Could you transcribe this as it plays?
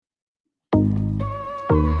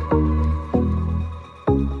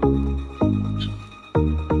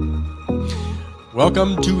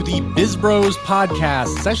Welcome to the Biz Bros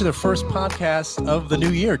podcast. It's actually the first podcast of the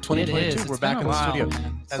new year, 2022. We're back in the studio.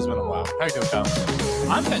 It has been a while. How are you doing, Kyle?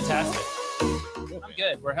 I'm fantastic. I'm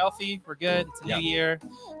good. We're healthy. We're good. It's a new year.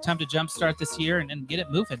 Time to jumpstart this year and get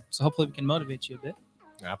it moving. So hopefully we can motivate you a bit.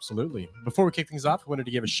 Absolutely. Before we kick things off, I wanted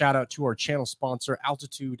to give a shout out to our channel sponsor,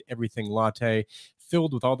 Altitude Everything Latte,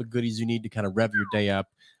 filled with all the goodies you need to kind of rev your day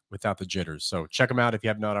up without the jitters. So check them out if you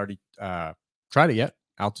have not already tried it yet.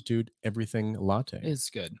 Altitude Everything Latte.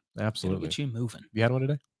 It's good. Absolutely. It'll get you moving. You had one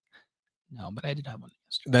today? No, but I did have one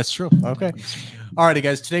yesterday. That's true. Okay. All righty,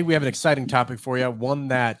 guys. Today we have an exciting topic for you. One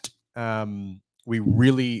that we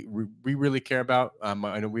really care about.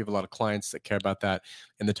 I know we have a lot of clients that care about that.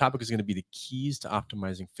 And the topic is going to be the keys to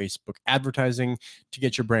optimizing Facebook advertising to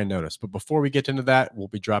get your brand noticed. But before we get into that, we'll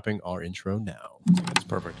be dropping our intro now. That's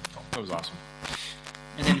perfect. That was awesome.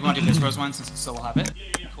 And then you want to do Biz Bros one since we still have it?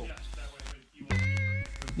 Cool.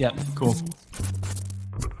 Yep. Cool.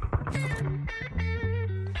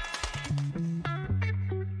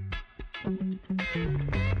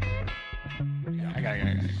 I got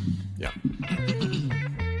it. Yeah.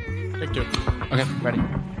 Take two. Okay, ready.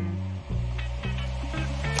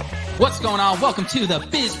 What's going on? Welcome to the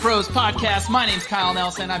Biz Pros podcast. My name's Kyle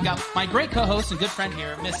Nelson. I've got my great co-host and good friend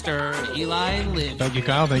here, Mr. Eli Lynch. Thank you,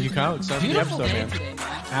 Kyle. Excited Beautiful for the episode, day man. today,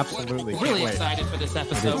 man. Absolutely. Really Can't wait. excited for this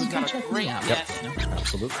episode. We've got a great guest.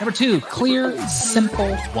 Absolutely. Number two, clear,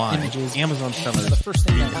 simple images. Amazon sellers. The first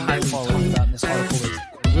thing that I talk about in this article is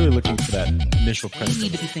Really looking for that initial what you need credibility.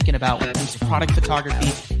 to be thinking about when it comes to product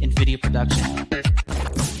photography and video production.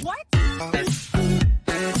 What?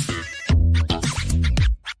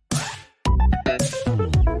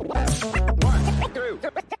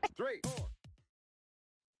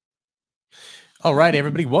 All right,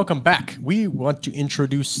 everybody, welcome back. We want to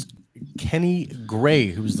introduce Kenny Gray,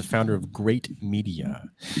 who is the founder of Great Media.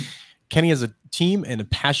 Kenny has a team and is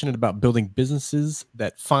passionate about building businesses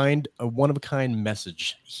that find a one-of-a-kind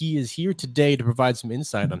message. He is here today to provide some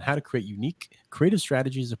insight on how to create unique, creative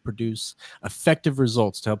strategies that produce effective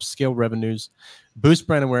results to help scale revenues, boost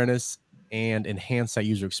brand awareness, and enhance that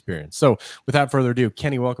user experience. So without further ado,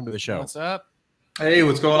 Kenny, welcome to the show. What's up? Hey,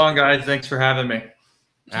 what's going on, guys? Thanks for having me.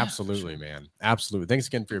 Absolutely, man. Absolutely. Thanks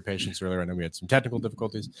again for your patience earlier. I know we had some technical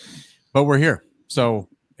difficulties, but we're here. So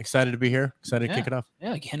excited to be here. Excited to kick it off.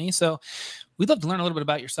 Yeah, Kenny. So we'd love to learn a little bit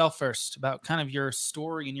about yourself first, about kind of your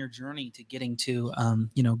story and your journey to getting to,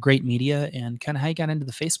 Great Media and kind of how you got into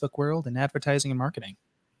the Facebook world and advertising and marketing.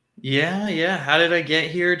 Yeah. How did I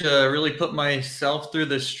get here to really put myself through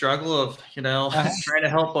the struggle of, trying to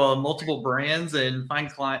help multiple brands and find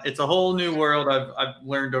clients? It's a whole new world I've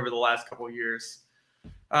learned over the last couple of years.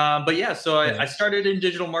 I started in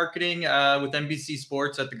digital marketing with NBC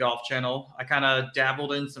Sports at the Golf Channel. I kind of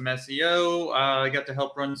dabbled in some SEO. I got to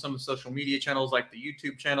help run some social media channels like the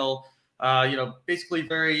YouTube channel. Basically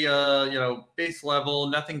very, base level,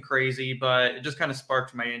 nothing crazy, but it just kind of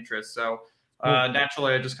sparked my interest. So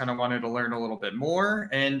naturally, I just kind of wanted to learn a little bit more.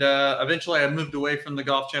 And eventually I moved away from the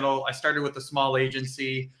Golf Channel. I started with a small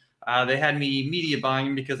agency. They had me media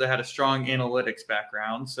buying because I had a strong analytics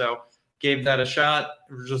background. So gave that a shot,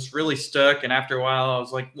 just really stuck. And after a while, I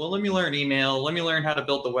was like, well, let me learn email. Let me learn how to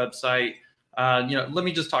build the website. Let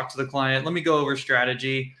me just talk to the client. Let me go over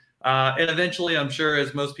strategy. And eventually, I'm sure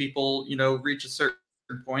as most people, reach a certain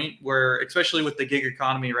point where, especially with the gig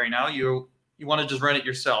economy right now, you want to just run it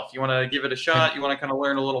yourself. You want to give it a shot. You want to kind of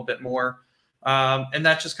learn a little bit more. And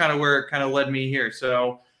that's just kind of where it kind of led me here.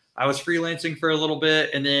 So I was freelancing for a little bit,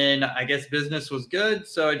 and then I guess business was good.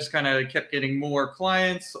 So I just kind of kept getting more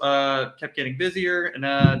clients, kept getting busier,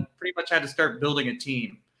 and pretty much had to start building a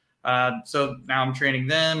team. So now I'm training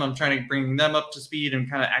them. I'm trying to bring them up to speed and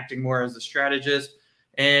kind of acting more as a strategist.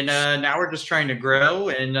 And now we're just trying to grow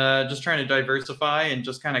and just trying to diversify and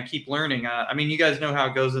just kind of keep learning. You guys know how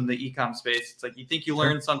it goes in the e-com space. It's like you think you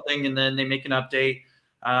learn something, and then they make an update,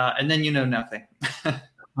 and then you know nothing.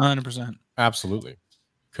 100%. Absolutely.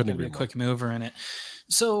 Couldn't Be agree a more. quick mover in it.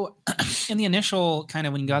 So in the initial kind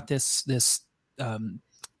of when you got this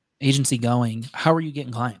agency going, how are you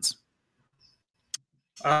getting clients?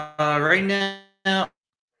 Right now,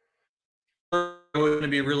 we're going to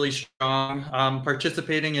be really strong.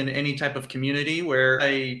 Participating in any type of community where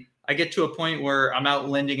I get to a point where I'm out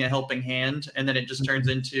lending a helping hand, and then it just turns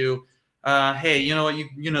into, hey, you know what,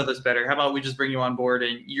 you know this better. How about we just bring you on board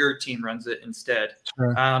and your team runs it instead?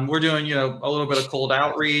 Sure. We're doing, a little bit of cold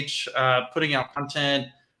outreach, putting out content,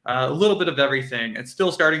 a little bit of everything. It's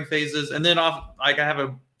still starting phases. And then I have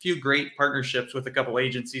a few great partnerships with a couple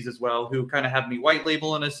agencies as well who kind of have me white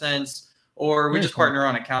label in a sense, or we just partner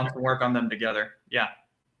on accounts and work on them together. Yeah.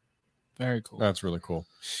 Very cool. That's really cool.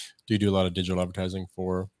 Do you do a lot of digital advertising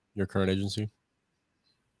for your current agency?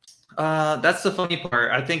 That's the funny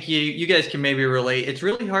part. I think you guys can maybe relate. It's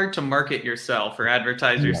really hard to market yourself or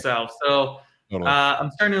advertise yourself. So Totally.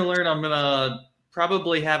 I'm starting to learn. I'm gonna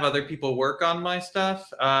probably have other people work on my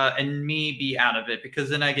stuff and me be out of it, because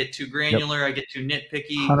then I get too granular. I get too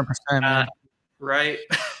nitpicky. 100%. Right.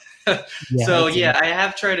 Yeah, So yeah, I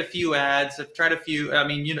have tried a few ads. I've tried a few. I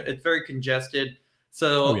mean, it's very congested.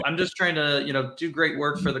 So I'm just trying to, do great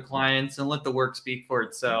work for the clients and let the work speak for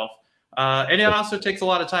itself. And it also takes a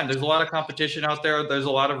lot of time. There's a lot of competition out there. There's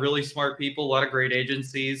a lot of really smart people, a lot of great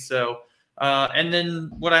agencies. So, and then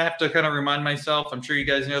what I have to kind of remind myself, I'm sure you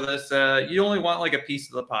guys know this, you only want like a piece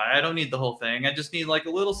of the pie. I don't need the whole thing. I just need like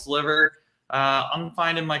a little sliver. I'm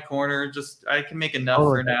fine in my corner. I can make enough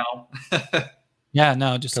for now. Yeah,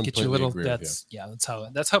 no, just get your Completely little. agree with you.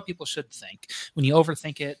 That's how people should think. When you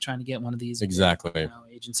overthink it, trying to get one of these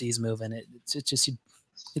agencies moving,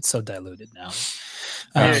 it's so diluted now.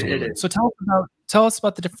 It is. So tell us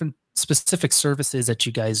about the different specific services that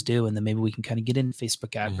you guys do, and then maybe we can kind of get into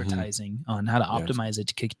Facebook advertising on how to optimize it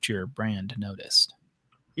to get your brand noticed.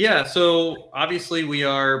 Yeah, so obviously we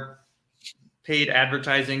are paid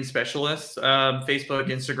advertising specialists, Facebook,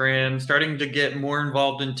 Instagram, starting to get more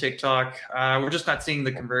involved in TikTok. We're just not seeing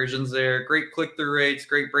the conversions there. Great click-through rates,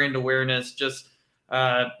 great brand awareness. Just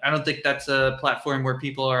I don't think that's a platform where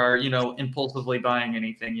people are, impulsively buying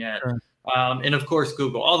anything yet. Sure. And of course,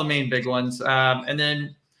 Google, all the main big ones. And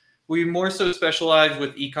then we more so specialize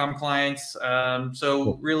with e-com clients.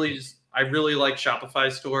 So really, I really like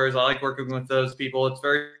Shopify stores. I like working with those people. It's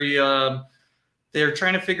very they're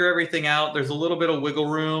trying to figure everything out. There's a little bit of wiggle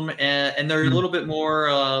room, and they're a little bit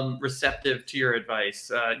more receptive to your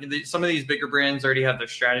advice. Some of these bigger brands already have their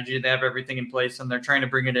strategy. They have everything in place, and they're trying to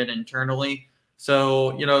bring it in internally.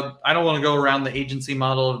 So, I don't want to go around the agency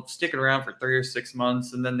model of sticking around for 3 or 6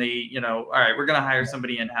 months, and then they, all right, we're going to hire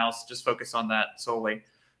somebody in-house, just focus on that solely.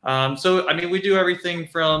 So, I mean, we do everything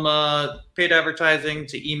from paid advertising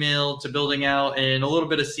to email to building out and a little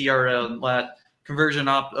bit of CRM, conversion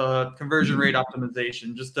rate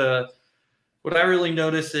optimization. Just what I really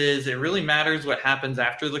notice is it really matters what happens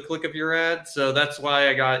after the click of your ad. So that's why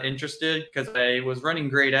I got interested, because I was running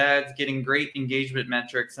great ads, getting great engagement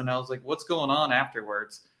metrics, and I was like, what's going on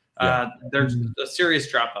afterwards? There's a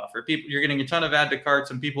serious drop off, or you're getting a ton of add to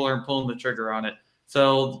carts and people aren't pulling the trigger on it.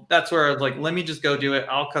 So that's where I was like, let me just go do it.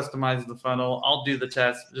 I'll customize the funnel. I'll do the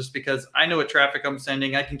test, just because I know what traffic I'm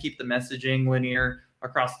sending. I can keep the messaging linear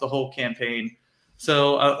across the whole campaign.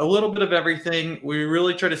 So a little bit of everything. We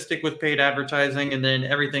really try to stick with paid advertising, and then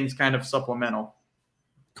everything's kind of supplemental.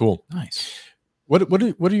 Cool. Nice. What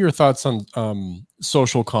are your thoughts on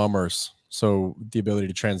social commerce? So the ability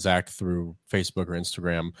to transact through Facebook or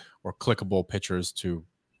Instagram, or clickable pictures to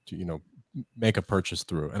make a purchase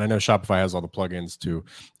through. And I know Shopify has all the plugins to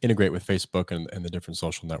integrate with Facebook and the different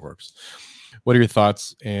social networks. What are your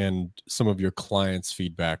thoughts and some of your clients'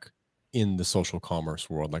 feedback in the social commerce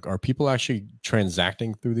world? Like, are people actually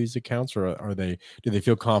transacting through these accounts, or do they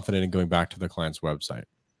feel confident in going back to the client's website?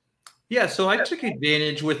 Yeah, so I took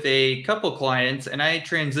advantage with a couple clients, and I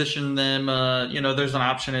transitioned them. There's an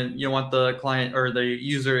option, and you want the client or the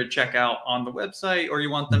user to check out on the website, or you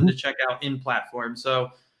want them to check out in platform. So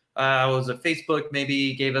was a Facebook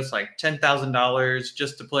maybe gave us like $10,000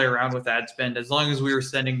 just to play around with ad spend, as long as we were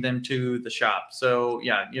sending them to the shop. So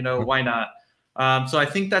yeah, why not? So I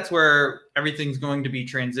think that's where everything's going to be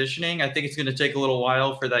transitioning. I think it's going to take a little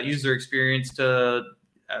while for that user experience to,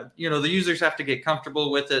 the users have to get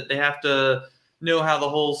comfortable with it. They have to know how the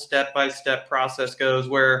whole step-by-step process goes,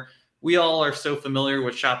 where we all are so familiar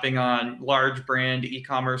with shopping on large brand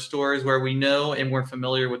e-commerce stores, where we know and we're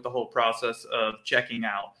familiar with the whole process of checking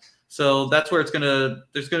out. So that's where there's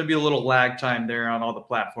going to be a little lag time there on all the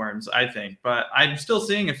platforms, I think. But I'm still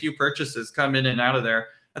seeing a few purchases come in and out of there.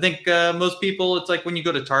 I think most people, it's like when you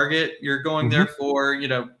go to Target, you're going there for,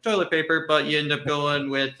 toilet paper, but you end up going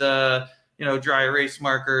with, dry erase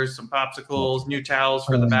markers, some popsicles, new towels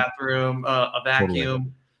for the bathroom, a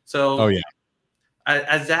vacuum. So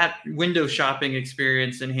as that window shopping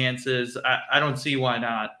experience enhances, I don't see why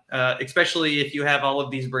not, especially if you have all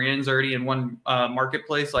of these brands already in one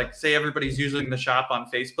marketplace. Like, say everybody's using the shop on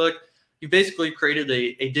Facebook, you basically created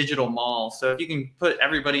a digital mall. So if you can put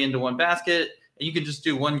everybody into one basket, you can just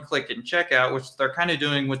do one click and checkout, which they're kind of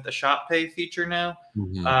doing with the Shop Pay feature now,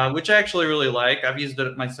 which I actually really like. I've used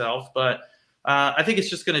it myself, but I think it's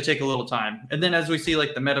just going to take a little time. And then as we see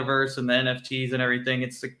like the metaverse and the NFTs and everything,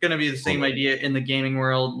 it's going to be the same idea in the gaming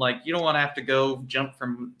world. Like, you don't want to have to go jump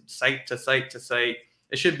from site to site to site.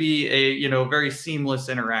 It should be a, very seamless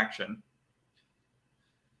interaction.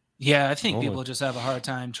 Yeah, I think Totally. people just have a hard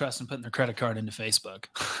time trusting putting their credit card into Facebook.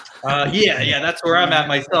 Yeah, that's where I'm at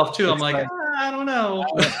myself too. I'm like, I don't know.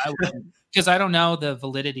 Because I don't know the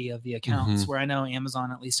validity of the accounts. Mhm. Where I know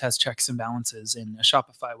Amazon at least has checks and balances, and a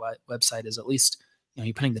Shopify website is at least,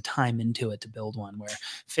 you're putting the time into it to build one. Where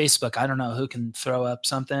Facebook, I don't know who can throw up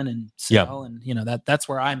something and sell, and that's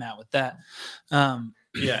where I'm at with that.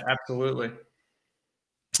 Yeah, absolutely.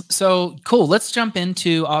 So cool. Let's jump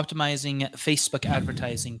into optimizing Facebook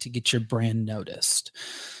advertising to get your brand noticed.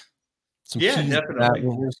 Definitely.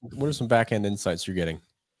 What are some back-end insights you're getting?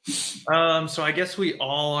 So I guess we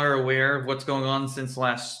all are aware of what's going on since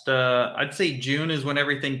last, I'd say June is when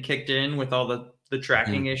everything kicked in with all the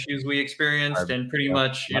tracking issues we experienced, and pretty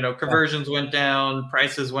much, conversions went down,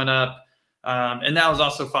 prices went up. And that was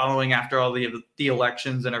also following after all the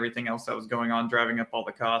elections and everything else that was going on, driving up all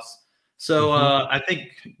the costs. So I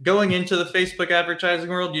think going into the Facebook advertising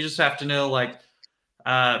world, you just have to know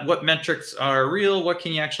what metrics are real, what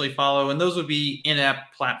can you actually follow, and those would be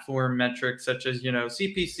in-app platform metrics such as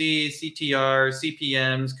CPC, CTR,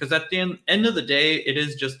 CPMs, because at the end of the day, it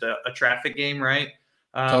is just a traffic game, right?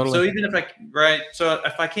 Totally. So even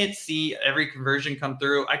if I can't see every conversion come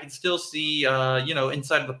through, I can still see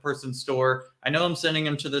inside of the person's store. I know I'm sending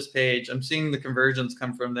them to this page. I'm seeing the conversions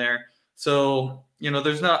come from there. So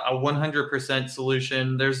there's not a 100%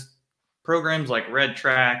 solution. There's programs like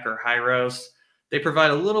RedTrack or Hyros. They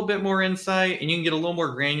provide a little bit more insight, and you can get a little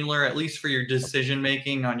more granular, at least for your decision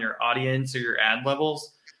making on your audience or your ad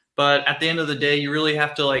levels. But at the end of the day, you really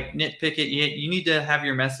have to nitpick it. You need to have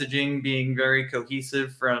your messaging being very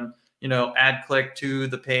cohesive from ad click to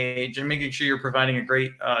the page, and making sure you're providing a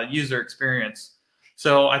great user experience.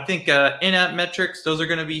 So I think in-app metrics, those are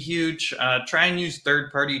going to be huge. Try and use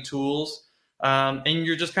third-party tools. And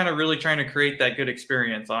you're just kind of really trying to create that good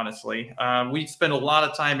experience, honestly. We spend a lot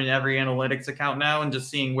of time in every analytics account now and just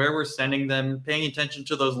seeing where we're sending them, paying attention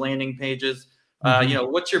to those landing pages.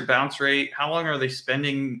 What's your bounce rate? How long are they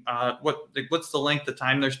spending? What's the length of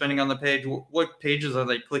time they're spending on the page? What pages are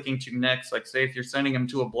they clicking to next? Like, say, if you're sending them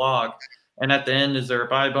to a blog, and at the end, is there a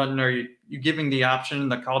buy button? Are you giving the option,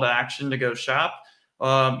 the call to action to go shop?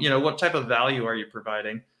 What type of value are you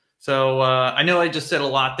providing? So I know I just said a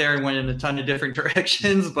lot there and went in a ton of different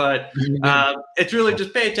directions, but it's really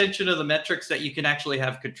just pay attention to the metrics that you can actually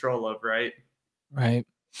have control of, right? Right.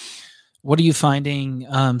 What are you finding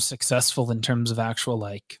successful in terms of actual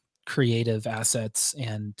creative assets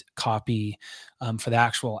and copy for the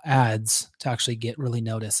actual ads to actually get really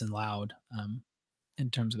noticed and loud in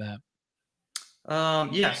terms of that?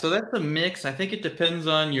 So that's a mix. I think it depends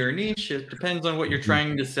on your niche. It depends on what you're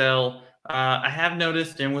trying to sell. I have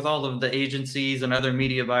noticed, and with all of the agencies and other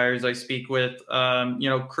media buyers I speak with,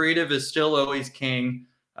 creative is still always king,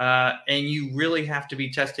 and you really have to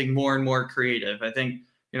be testing more and more creative. I think,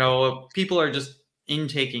 people are just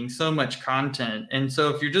intaking so much content. And so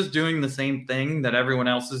if you're just doing the same thing that everyone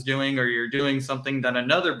else is doing, or you're doing something that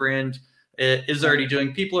another brand is already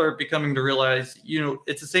doing, people are becoming to realize,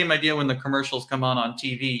 it's the same idea when the commercials come on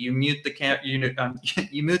TV. You mute the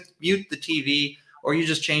you mute the TV, or you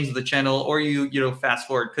just change the channel, or you fast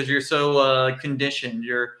forward because you're so conditioned.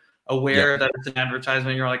 You're aware that it's an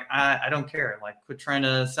advertisement. You're like, I don't care. Quit trying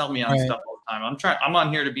to sell me on stuff all the time. I'm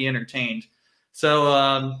on here to be entertained. So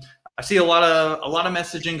I see a lot of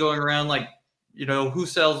messaging going around, who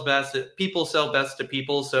sells best? People sell best to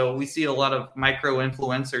people. So we see a lot of micro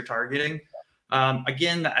influencer targeting.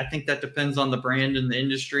 Again, I think that depends on the brand and the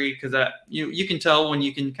industry, because you can tell when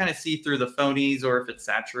you can kind of see through the phonies or if it's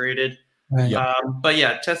saturated. Right. But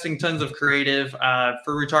yeah, testing tons of creative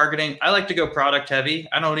for retargeting. I like to go product heavy.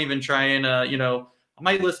 I don't even try and I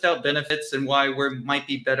might list out benefits and why we might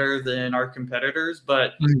be better than our competitors,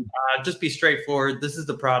 but just be straightforward. This is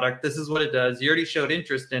the product. This is what it does. You already showed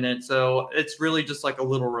interest in it, so it's really just like a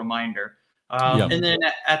little reminder. And then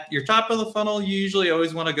at your top of the funnel, you usually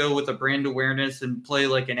always want to go with a brand awareness and play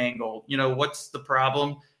like an angle. What's the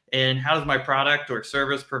problem, and how does my product or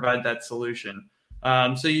service provide that solution?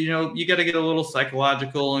 So you got to get a little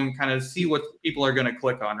psychological and kind of see what people are going to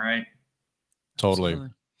click on, right? Totally.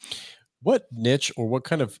 Absolutely. What niche or what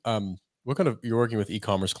kind of you're working with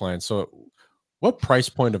e-commerce clients? So what price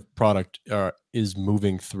point of product is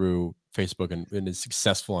moving through Facebook and is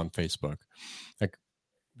successful on Facebook?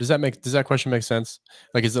 Does that question make sense?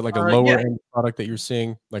 Is it like a lower end product that you're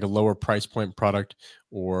seeing, like a lower price point product,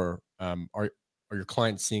 or are your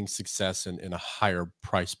clients seeing success in a higher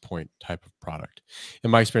price point type of product?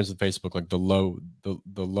 In my experience with Facebook,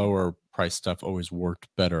 the lower price stuff always worked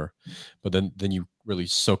better, but then you really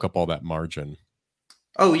soak up all that margin.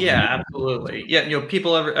 Oh yeah, absolutely. Yeah,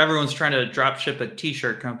 everyone's trying to drop ship a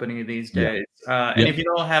t-shirt company these days. And if you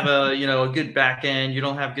don't have a good back end, you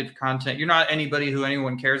don't have good content, you're not anybody who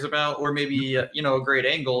anyone cares about, or maybe a great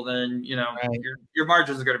angle, then your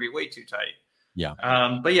margins are going to be way too tight. Yeah.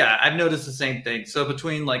 But yeah, I've noticed the same thing. So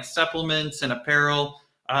between like supplements and apparel,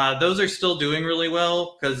 those are still doing really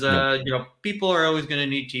well because people are always going to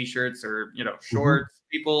need t-shirts or shorts.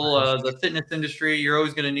 People, the fitness industry, you're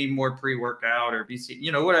always going to need more pre-workout or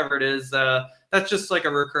BC, whatever it is. That's just like a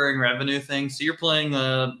recurring revenue thing. So you're playing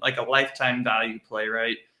like a lifetime value play,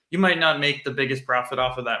 right? You might not make the biggest profit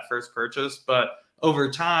off of that first purchase, but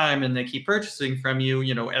over time, and they keep purchasing from you,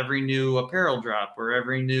 every new apparel drop or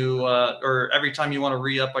every new or every time you want to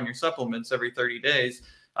re-up on your supplements every 30 days.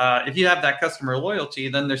 If you have that customer loyalty,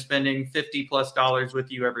 then they're spending $50+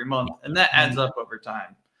 with you every month, and that adds up over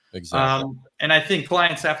time. Exactly. And I think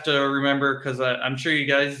clients have to remember, because I'm sure you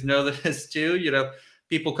guys know this too.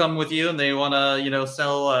 People come with you and they want to,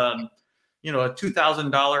 sell, a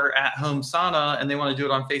 $2,000 at-home sauna, and they want to do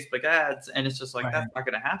it on Facebook ads, and it's just like that's not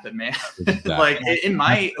going to happen, man. Exactly. Like it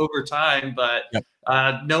might over time, but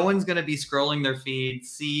no one's going to be scrolling their feed,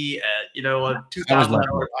 see a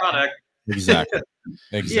 $2,000 product. Exactly.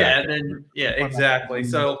 Exactly.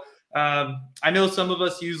 So I know some of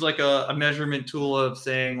us use like a measurement tool of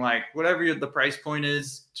saying like whatever the price point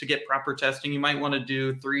is to get proper testing, you might want to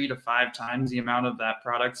do 3 to 5 times the amount of that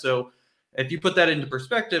product. So if you put that into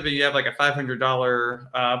perspective and you have like a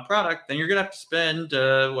 $500 product, then you're going to have to spend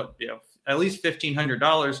at least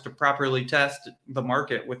 $1,500 to properly test the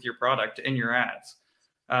market with your product and your ads.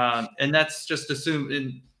 And that's just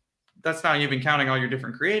assumed. That's not even counting all your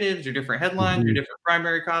different creatives, your different headlines, your different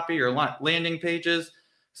primary copy, your landing pages.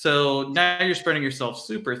 So now you're spreading yourself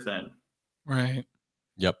super thin. Right.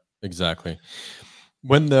 Yep. Exactly.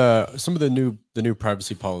 When some of the new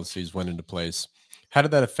privacy policies went into place, how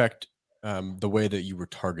did that affect the way that you were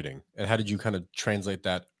targeting, and how did you kind of translate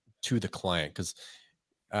that to the client? Because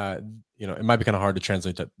it might be kind of hard to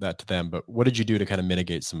translate that to them, but what did you do to kind of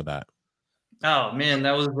mitigate some of that? Oh man,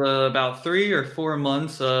 that was about 3 or 4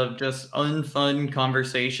 months of just unfun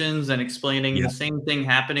conversations and explaining the same thing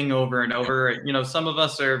happening over and over. Some of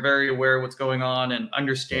us are very aware of what's going on and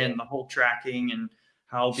understand the whole tracking and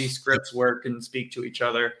how these scripts work and speak to each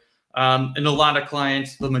other. And a lot of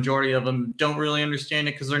clients, the majority of them, don't really understand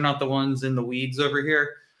it because they're not the ones in the weeds over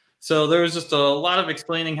here. So there was just a lot of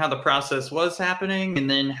explaining how the process was happening and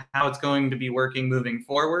then how it's going to be working moving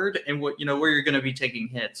forward, and what where you're going to be taking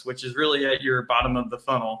hits, which is really at your bottom of the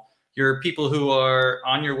funnel. Your people who are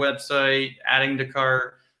on your website adding to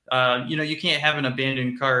cart. You can't have an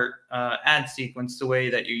abandoned cart ad sequence the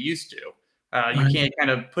way that you used to. You can't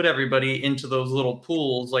kind of put everybody into those little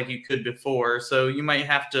pools like you could before. So you might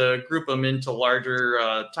have to group them into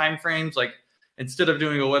larger time frames, like instead of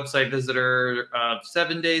doing a website visitor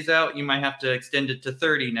 7 days out, you might have to extend it to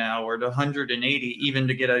 30 now or to 180, even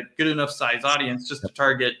to get a good enough size audience just to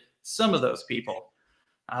target some of those people.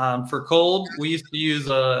 For cold, we used to use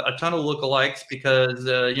a ton of lookalikes because,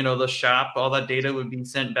 the shop, all that data would be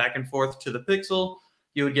sent back and forth to the pixel.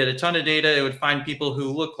 You would get a ton of data. It would find people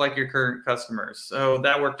who look like your current customers. So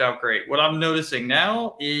that worked out great. What I'm noticing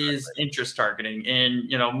now is interest targeting and,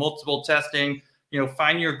 multiple testing.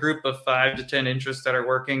 Find your group of 5 to 10 interests that are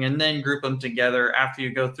working, and then group them together after you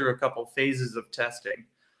go through a couple phases of testing.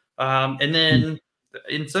 And then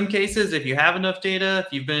in some cases, if you have enough data,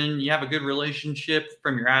 if you have a good relationship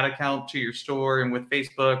from your ad account to your store and with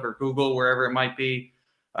Facebook or Google, wherever it might be,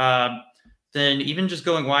 then even just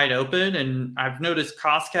going wide open. And I've noticed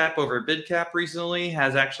cost cap over bid cap recently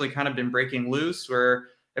has actually kind of been breaking loose, where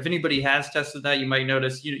if anybody has tested that, you might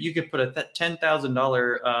notice you could put a $10,000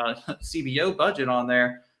 CBO budget on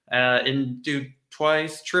there and do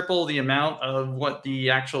triple the amount of what the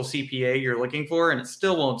actual CPA you're looking for, and it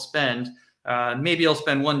still won't spend. Maybe you'll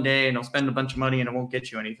spend one day and it'll spend a bunch of money and it won't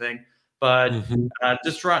get you anything. But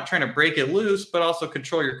just trying to break it loose, but also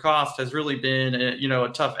control your cost has really been a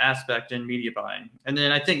tough aspect in media buying. And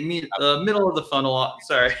then I think middle of the funnel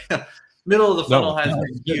has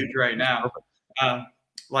been huge right now.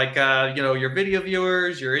 Your video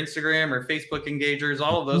viewers, your Instagram or Facebook engagers,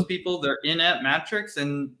 all of those people, they're in-app metrics,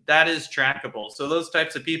 and that is trackable. So those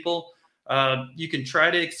types of people, you can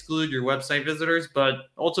try to exclude your website visitors, but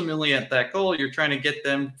ultimately at that goal, you're trying to get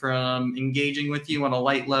them from engaging with you on a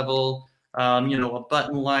light level, a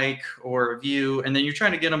button like or a view, and then you're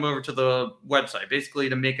trying to get them over to the website, basically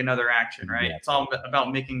to make another action, right? Yeah. It's all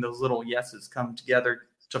about making those little yeses come together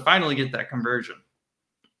to finally get that conversion.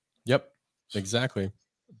 Yep, exactly.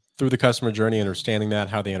 Through the customer journey, understanding that,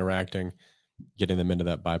 how they're interacting, getting them into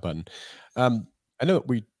that buy button. I know that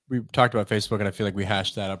we talked about Facebook, and I feel like we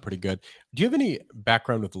hashed that out pretty good. Do you have any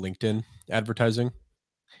background with LinkedIn advertising?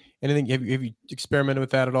 Anything? Have you experimented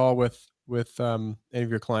with that at all with any of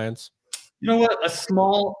your clients? You know what? A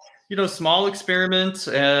small experiment,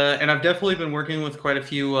 and I've definitely been working with quite a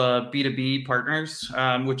few B2B partners,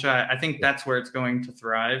 which I think that's where it's going to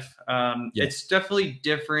thrive. It's definitely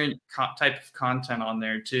different type of content on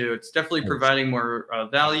there too. It's definitely providing more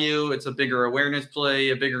value. It's a bigger awareness play,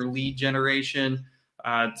 a bigger lead generation.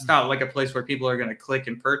 It's not like a place where people are going to click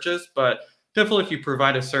and purchase, but definitely if you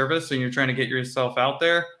provide a service and you're trying to get yourself out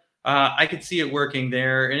there, I could see it working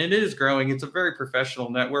there, and it is growing. It's a very professional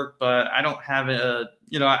network, but I don't have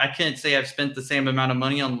I can't say I've spent the same amount of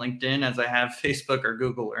money on LinkedIn as I have Facebook or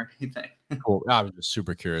Google or anything. Cool. I was just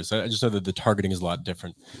super curious. I just know that the targeting is a lot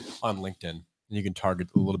different on LinkedIn, and you can target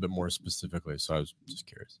a little bit more specifically. So I was just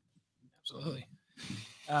curious. Absolutely.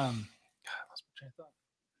 God, I lost my train of thought.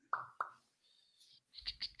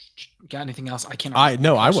 Got anything else? I can't.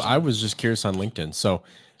 I was just curious on LinkedIn. So,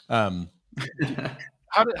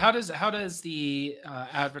 How does the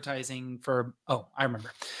advertising for? Oh, I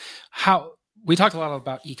remember. How we talked a lot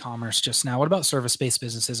about e-commerce just now. What about service-based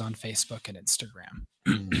businesses on Facebook and Instagram?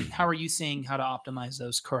 How are you seeing how to optimize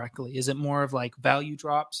those correctly? Is it more of like value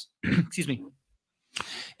drops? Excuse me.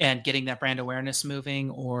 And getting that brand awareness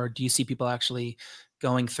moving, or do you see people actually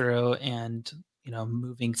going through and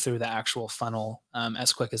moving through the actual funnel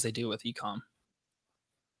as quick as they do with e-com?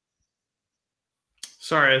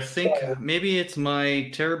 Sorry, I think maybe it's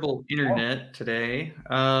my terrible internet today.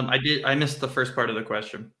 I missed the first part of the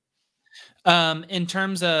question. In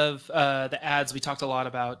terms of the ads, we talked a lot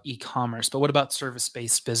about e-commerce, but what about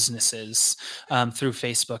service-based businesses through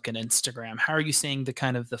Facebook and Instagram? How are you seeing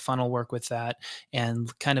the funnel work with that,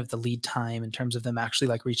 and kind of the lead time in terms of them actually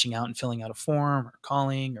like reaching out and filling out a form or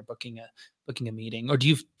calling or booking a meeting, or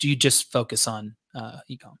do you just focus on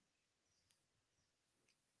e-com?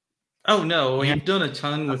 Oh no, we've done a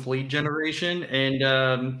ton with lead generation,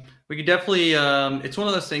 and we could definitely. It's one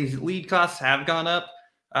of those things. Lead costs have gone up,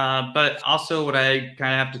 but also what I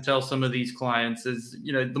kind of have to tell some of these clients is,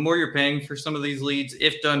 the more you're paying for some of these leads,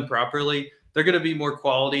 if done properly, they're going to be more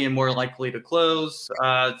quality and more likely to close.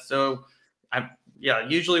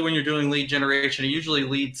 Usually when you're doing lead generation, it usually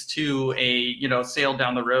leads to a sale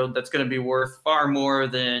down the road that's going to be worth far more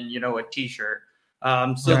than a T-shirt.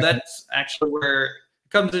 Right. That's actually where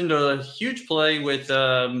comes into a huge play with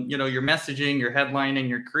your messaging, your headlining,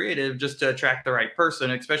 your creative, just to attract the right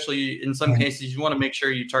person. Especially in some cases, you want to make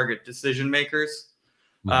sure you target decision makers.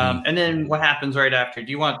 And then what happens right after?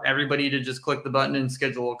 Do you want everybody to just click the button and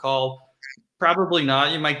schedule a call? Probably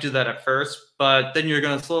not. You might do that at first, but then you're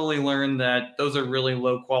going to slowly learn that those are really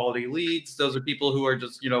low quality leads. Those are people who are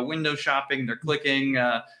just window shopping. They're clicking.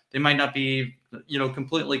 They might not be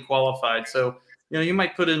completely qualified. So you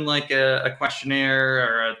might put in like a questionnaire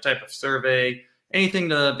or a type of survey, anything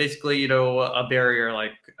to basically, a barrier.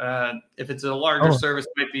 Like if it's a larger service,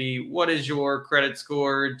 it might be, what is your credit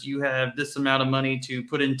score? Do you have this amount of money to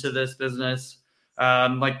put into this business?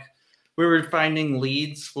 Like we were finding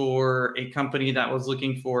leads for a company that was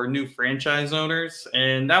looking for new franchise owners,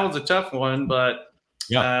 and that was a tough one, but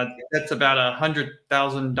that's about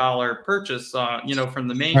 $100,000 purchase, from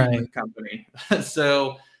the main company.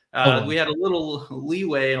 So we had a little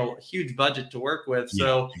leeway and a huge budget to work with.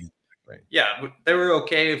 So they were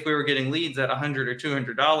okay if we were getting leads at $100 or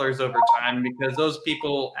 $200 over time, because those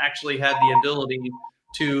people actually had the ability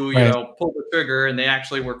to, pull the trigger, and they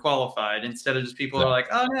actually were qualified, instead of just people who are like,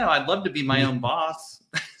 oh no, I'd love to be my own boss.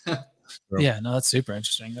 Yeah, no, that's super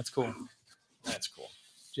interesting. That's cool. That's cool.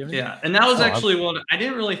 Yeah, and that was actually one I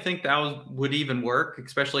didn't really think that would even work,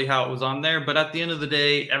 especially how it was on there. But at the end of the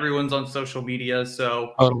day, everyone's on social media,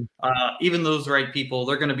 so even those right people,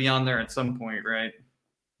 they're going to be on there at some point, right?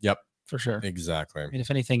 Yep, for sure, exactly. I mean, if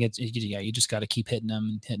anything, you just got to keep hitting them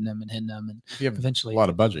and hitting them and hitting them, and you have eventually a lot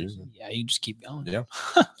of budget. Yeah, you just keep going. Yeah,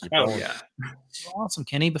 keep going. Yeah. Awesome,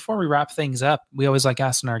 Kenny. Before we wrap things up, we always like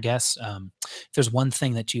asking our guests if there's one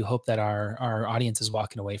thing that you hope that our audience is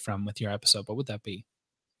walking away from with your episode. What would that be?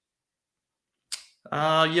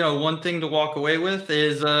 One thing to walk away with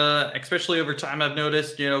is, especially over time, I've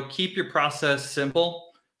noticed, keep your process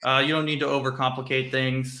simple. You don't need to overcomplicate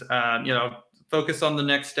things. Focus on the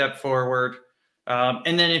next step forward.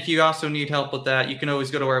 And then if you also need help with that, you can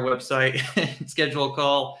always go to our website and schedule a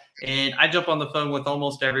call. And I jump on the phone with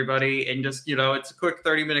almost everybody, and just, it's a quick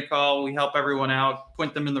 30-minute call. We help everyone out,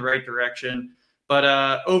 point them in the right direction. But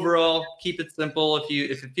overall, keep it simple.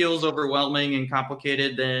 If it feels overwhelming and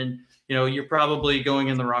complicated, then you're probably going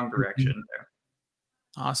in the wrong direction there.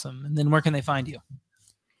 Awesome. And then where can they find you?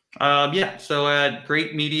 So at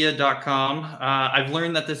greatmedia.com. I've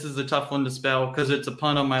learned that this is a tough one to spell because it's a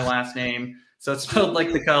pun on my last name. So it's spelled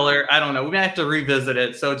like the color. I don't know. We might have to revisit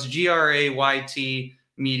it. So it's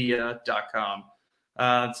graytmedia.com.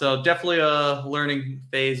 So definitely a learning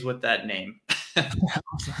phase with that name.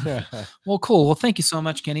 Well, cool. Well, thank you so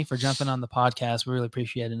much, Kenny, for jumping on the podcast. We really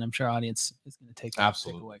appreciate it. And I'm sure our audience is going to take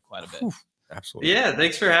away quite a bit. Absolutely. Yeah.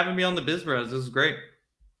 Thanks for having me on the Biz Bros. This was great.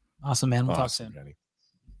 Awesome, man. We'll talk soon. Kenny.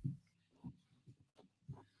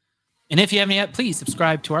 And if you haven't yet, please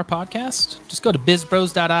subscribe to our podcast. Just go to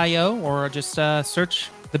bizbros.io or just search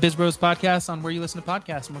the Biz Bros podcast on where you listen to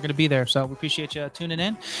podcasts, and we're going to be there. So we appreciate you tuning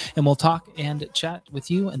in, and we'll talk and chat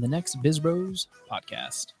with you in the next Biz Bros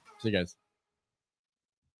podcast. See you guys.